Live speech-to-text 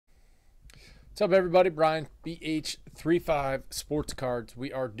What's up, everybody? Brian, BH35 Sports Cards.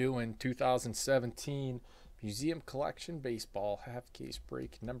 We are doing 2017 Museum Collection Baseball half case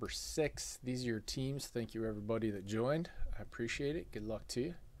break number 6. These are your teams. Thank you, everybody that joined. I appreciate it. Good luck to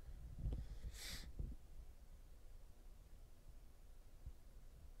you.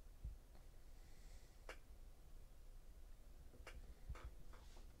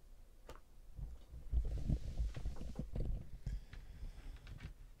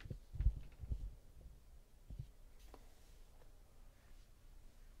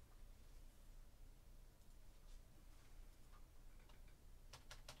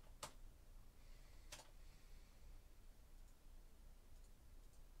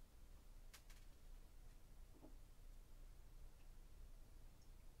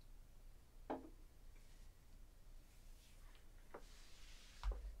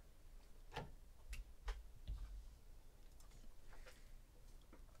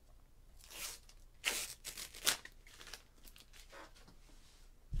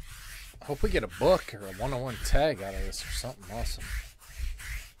 I hope we get a book or a one-on-one tag out of this or something awesome.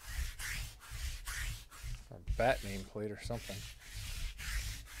 Or a bat nameplate or something.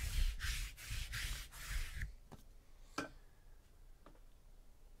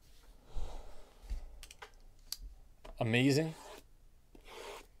 Amazing.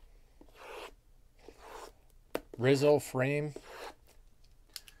 Rizzo frame.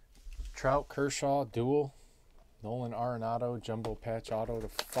 Trout Kershaw dual. Nolan Arenado jumbo patch auto to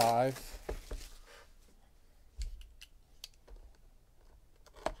 5.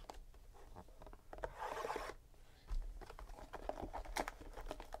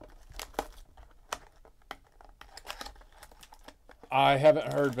 I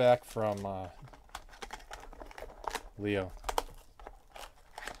haven't heard back from Leo.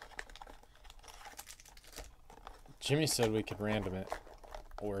 Jimmy said we could random it,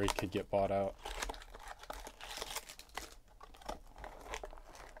 or he could get bought out.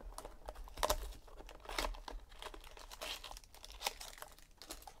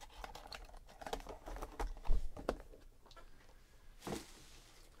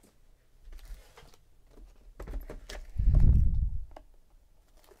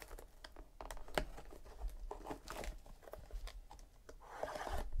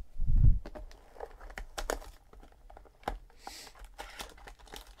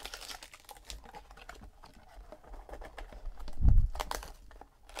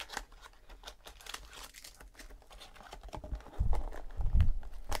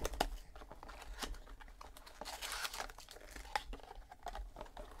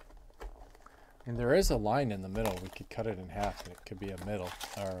 And there is a line in the middle. We could cut it in half and it could be a middle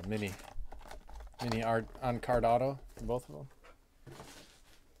or a mini art on card auto for both of them.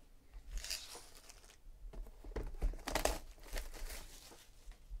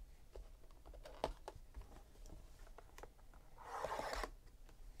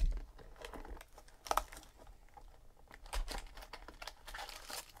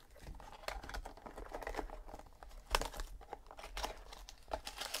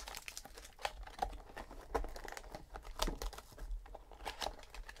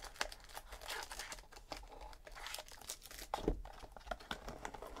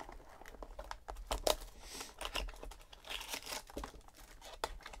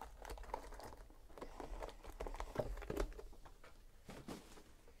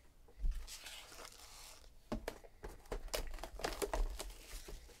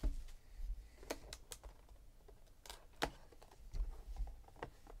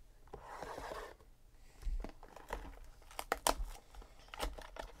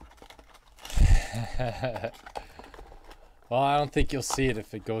 Well, I don't think you'll see it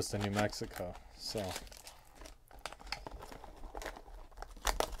if it goes to New Mexico, so.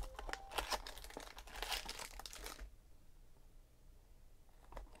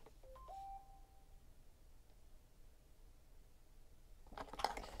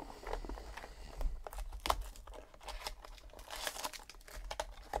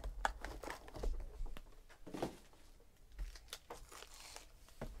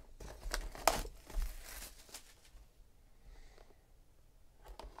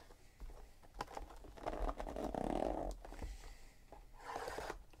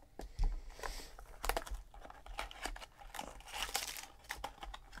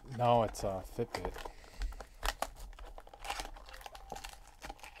 No, it's a Fitbit.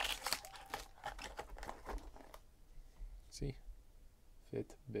 See?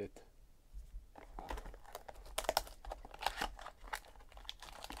 Fitbit.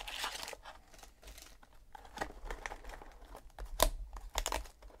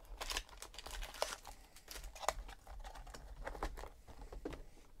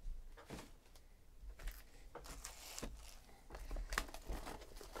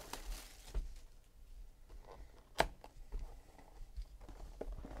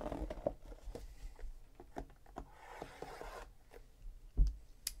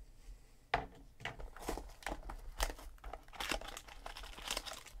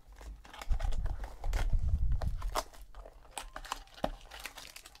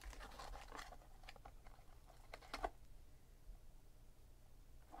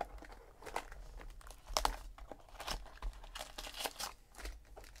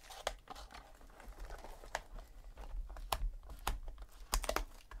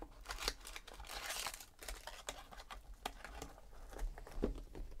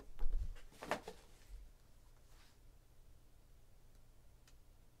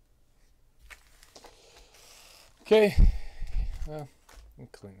 Okay. Well, let me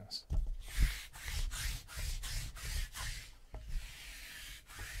clean this.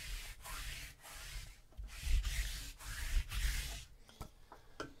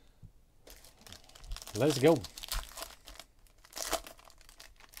 Let's go.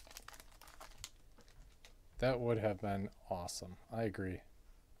 That would have been awesome. I agree.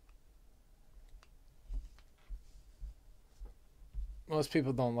 Most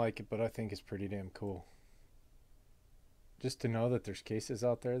people don't like it, but I think it's pretty damn cool. Just to know that there's cases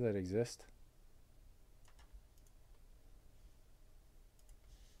out there that exist.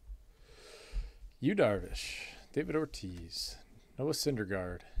 Yu Darvish, David Ortiz, Noah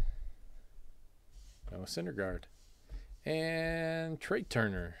Syndergaard, and Trey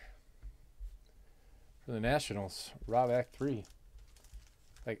Turner for the Nationals. Rob Act 3.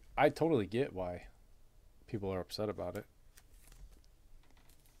 Like, I totally get why people are upset about it.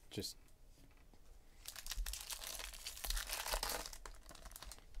 Just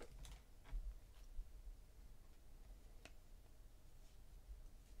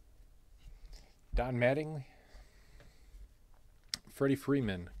Don Mattingly, Freddie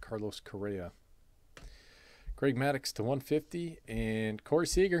Freeman, Carlos Correa, Greg Maddux to 150, and Corey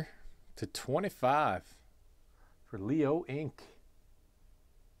Seager to 25 for Leo Inc.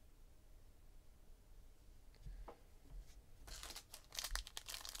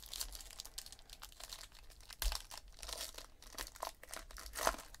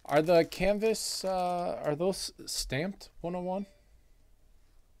 Are the canvas, are those stamped 101?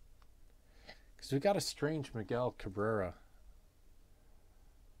 Because we got a strange Miguel Cabrera.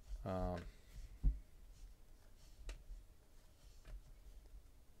 Oh,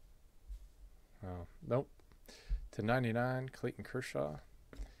 nope. To 99, Clayton Kershaw.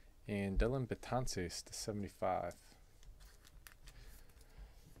 And Dylan Betances to 75.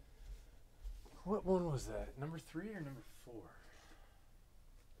 What one was that? Number 3 or number 4?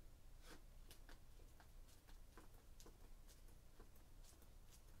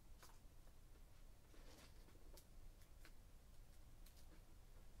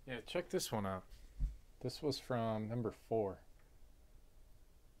 Yeah, check this one out. This was from number 4.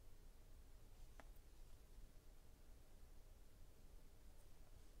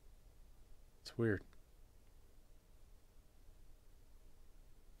 It's weird.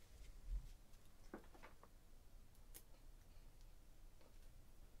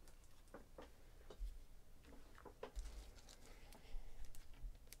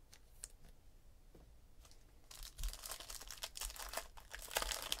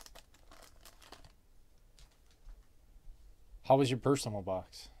 How was your personal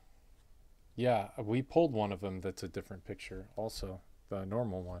box? Yeah, we pulled one of them that's a different picture also, the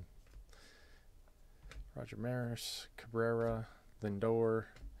normal one. Roger Maris, Cabrera, Lindor,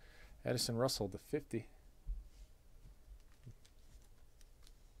 Addison Russell to 50.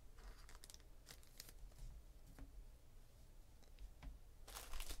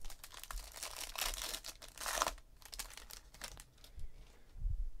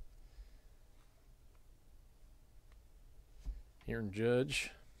 Aaron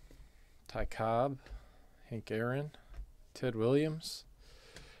Judge, Ty Cobb, Hank Aaron, Ted Williams,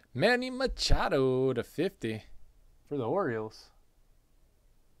 Manny Machado to 50 for the Orioles.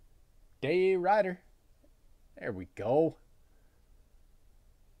 Day Ryder. There we go.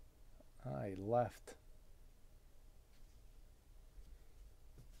 I left.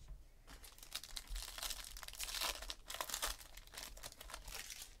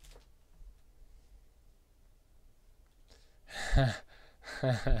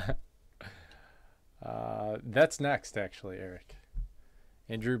 That's next, actually, Eric.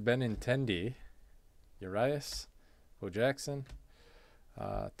 Andrew Benintendi, Urias, Bo Jackson,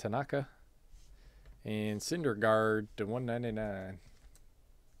 Tanaka, and Syndergaard to 199.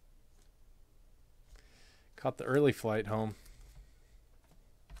 Caught the early flight home.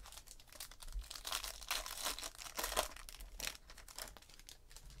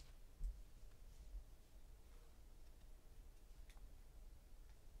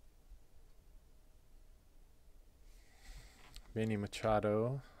 Manny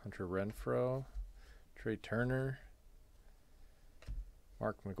Machado, Hunter Renfroe, Trey Turner,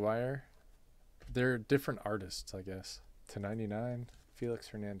 Mark McGuire. They're different artists, I guess. To 99, Felix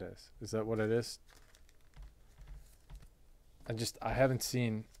Hernandez. Is that what it is? I haven't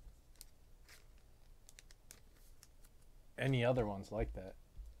seen any other ones like that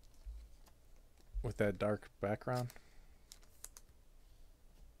with that dark background.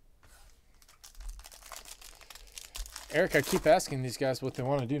 Eric, I keep asking these guys what they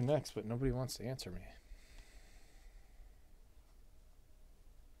want to do next, but nobody wants to answer me.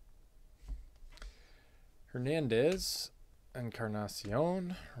 Hernandez,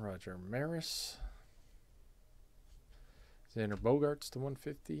 Encarnacion, Roger Maris, Xander Bogaerts to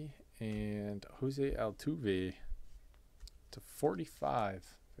 150, and Jose Altuve to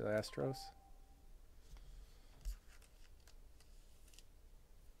 45 for the Astros.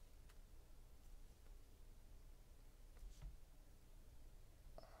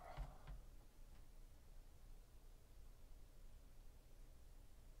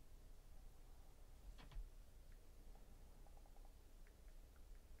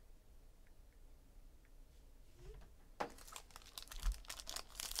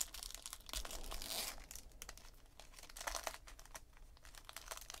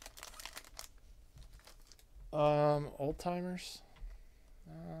 Old timers?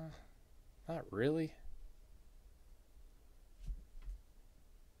 Not really.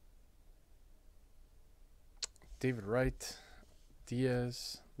 David Wright,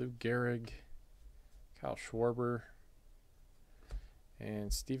 Diaz, Lou Gehrig, Kyle Schwarber,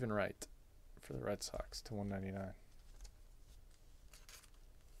 and Stephen Wright for the Red Sox to 199.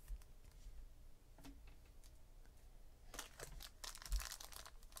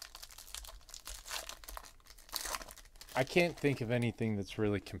 I can't think of anything that's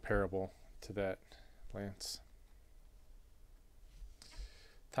really comparable to that, Lance.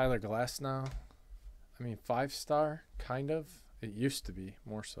 Tyler Glasnow. I mean, 5-star, kind of. It used to be,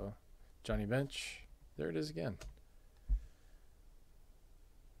 more so. Johnny Bench. There it is again. It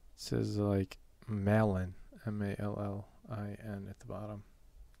says, like, Malin. M-A-L-L-I-N at the bottom,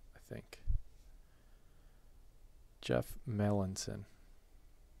 I think. Jeff Melanson.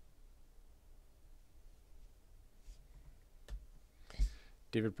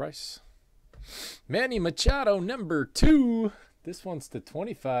 David Price. Manny Machado, number 2. This one's to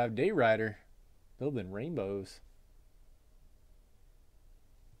 25. Day Rider. Building rainbows.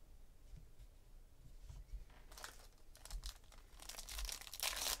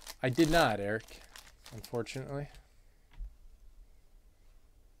 I did not, Eric, unfortunately.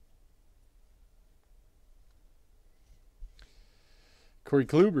 Corey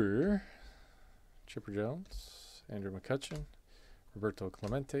Kluber. Chipper Jones. Andrew McCutchen. Roberto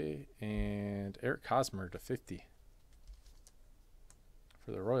Clemente, and Eric Hosmer to 50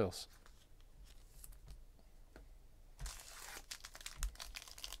 for the Royals.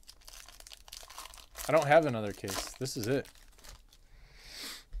 I don't have another case. This is it.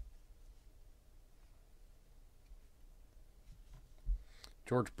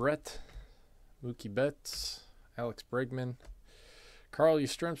 George Brett, Mookie Betts, Alex Bregman, Carl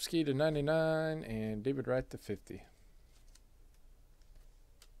Yastrzemski to 99, and David Wright to 50.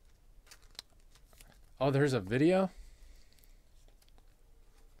 Oh, there's a video?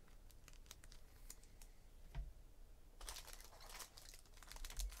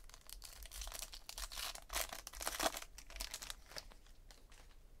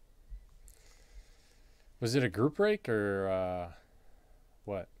 Was it a group break or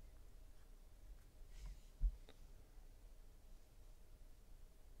what?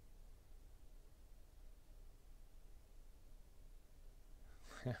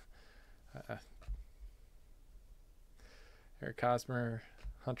 Eric Hosmer,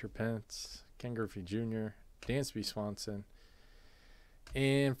 Hunter Pence, Ken Griffey Jr., Dansby Swanson.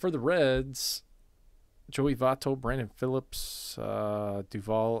 And for the Reds, Joey Votto, Brandon Phillips,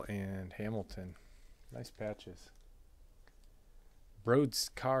 Duvall, and Hamilton. Nice patches. Broads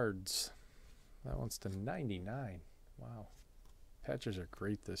Cards. That one's to 99. Wow. Patches are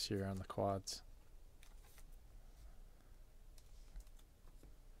great this year on the quads.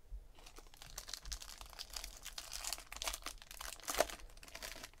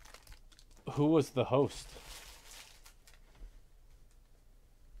 Who was the host?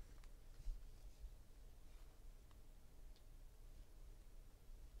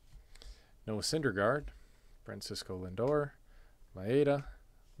 Noah Syndergaard, Francisco Lindor, Maeda,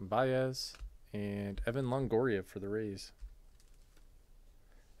 Baez, and Evan Longoria for the Rays.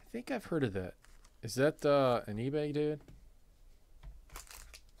 I think I've heard of that. Is that an eBay dude?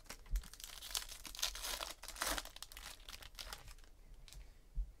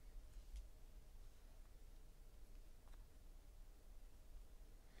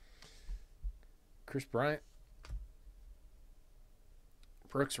 Chris Bryant,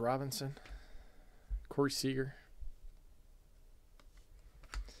 Brooks Robinson, Corey Seager,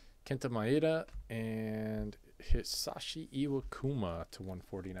 Kenta Maeda, and Hisashi Iwakuma to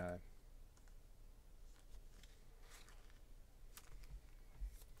 149.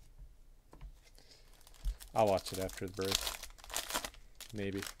 I'll watch it after the break.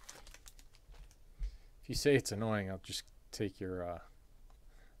 Maybe. If you say it's annoying, I'll just take your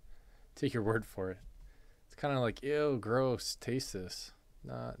word for it. Kind of like, ew, gross. Taste this.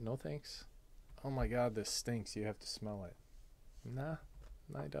 Nah, no thanks. Oh my God, this stinks. You have to smell it. Nah,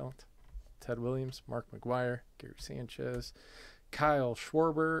 I don't. Ted Williams, Mark McGuire, Gary Sanchez, Kyle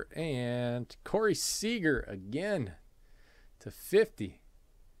Schwarber, and Corey Seager again to 50.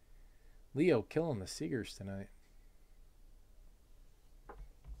 Leo killing the Seagers tonight.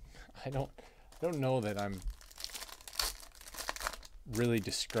 I don't know that I'm really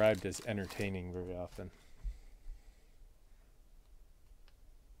described as entertaining very often.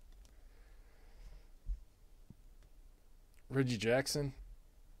 Reggie Jackson,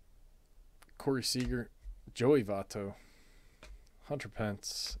 Corey Seager, Joey Votto, Hunter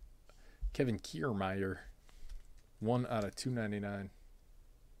Pence, Kevin Kiermaier, 1 out of 299.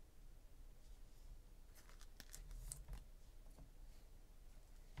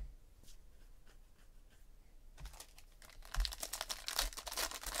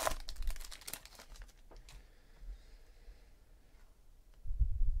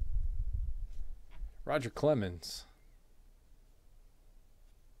 Roger Clemens,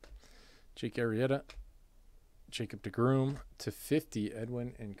 Jake Arrieta, Jacob DeGrom to 50,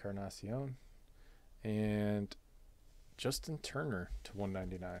 Edwin Encarnacion, and Justin Turner to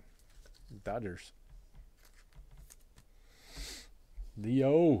 199, Dodgers.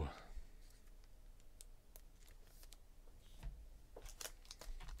 Leo.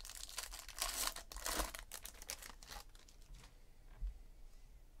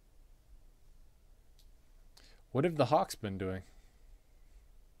 What have the Hawks been doing?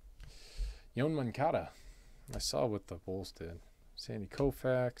 Yoan Moncada. I saw what the Bulls did. Sandy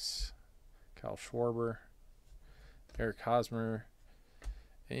Koufax, Kyle Schwarber, Eric Hosmer,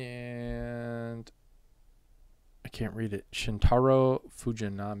 and I can't read it. Shintaro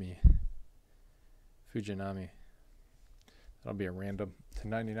Fujinami. That'll be a random to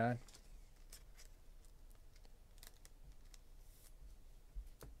 99.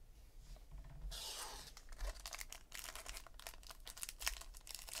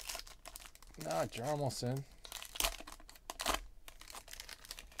 Jarmelson.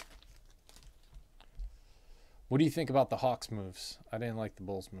 What do you think about the Hawks moves? I didn't like the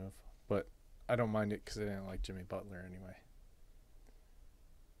Bulls move, but I don't mind it because I didn't like Jimmy Butler anyway.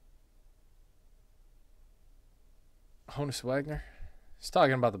 Honus Wagner. He's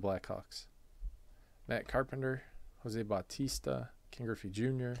talking about the Blackhawks. Matt Carpenter, Jose Bautista, Ken Griffey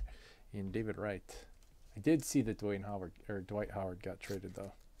Jr., and David Wright. I did see that Dwight Howard got traded,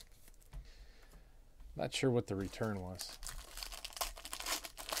 though. Not sure what the return was.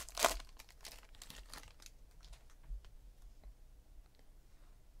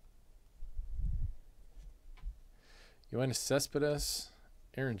 Yoenis Cespedes,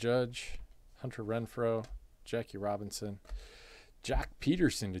 Aaron Judge, Hunter Renfroe, Jackie Robinson, Jack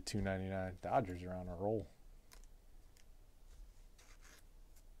Peterson to 299. Dodgers are on a roll.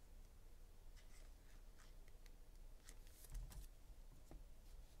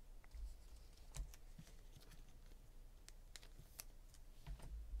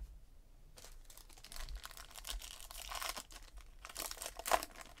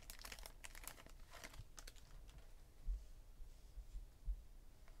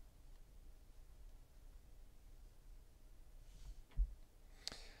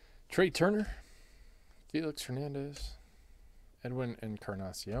 Trey Turner, Felix Hernandez, Edwin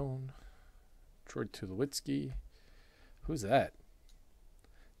Encarnacion, Troy Tulowitzki. Who's that?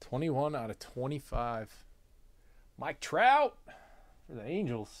 21 out of 25. Mike Trout for the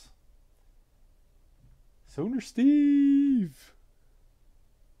Angels. Sooner Steve.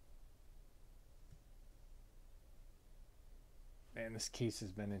 Man, this case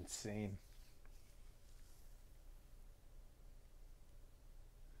has been insane.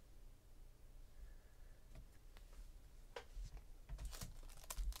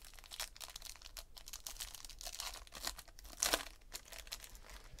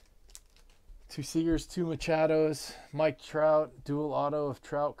 Two Seagers, two Machados, Mike Trout, dual auto of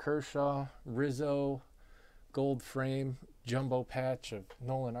Trout, Kershaw, Rizzo, gold frame, jumbo patch of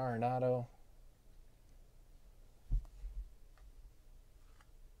Nolan Arenado.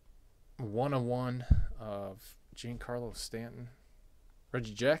 101 of Giancarlo Stanton,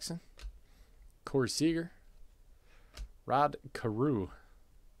 Reggie Jackson, Corey Seager, Rod Carew.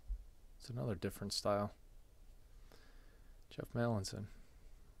 It's another different style. Jeff Mallinson.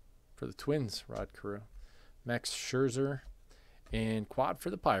 For the Twins, Rod Carew, Max Scherzer, and quad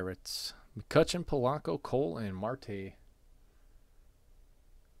for the Pirates, McCutchen, Polanco, Cole, and Marte.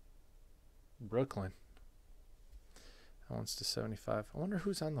 Brooklyn. That one's to 75. I wonder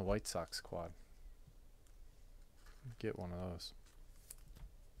who's on the White Sox quad. Get one of those.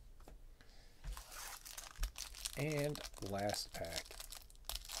 And last pack.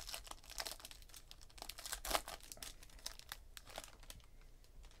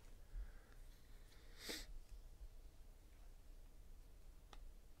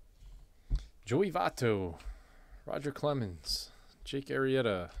 Joey Votto, Roger Clemens, Jake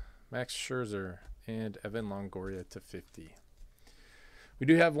Arrieta, Max Scherzer, and Evan Longoria to 50. We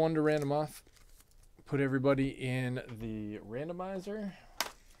do have one to random off. Put everybody in the randomizer.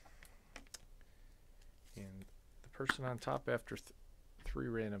 And the person on top after 3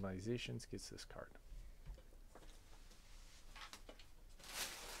 randomizations gets this card.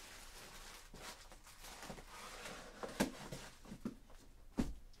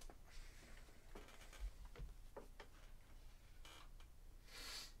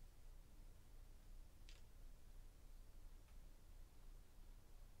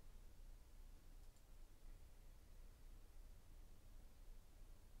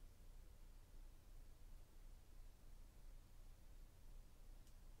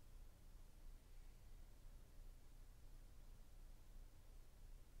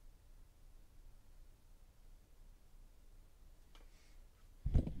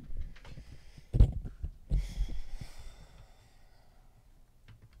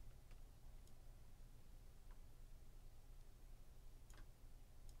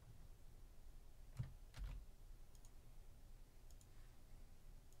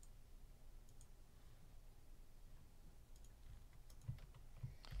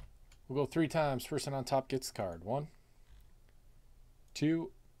 We'll go 3 times. Person on top gets the card. 1, 2,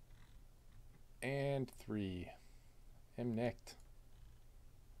 and 3. I'm nicked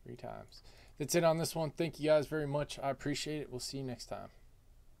 3 times. That's it on this one. Thank you guys very much. I appreciate it. We'll see you next time.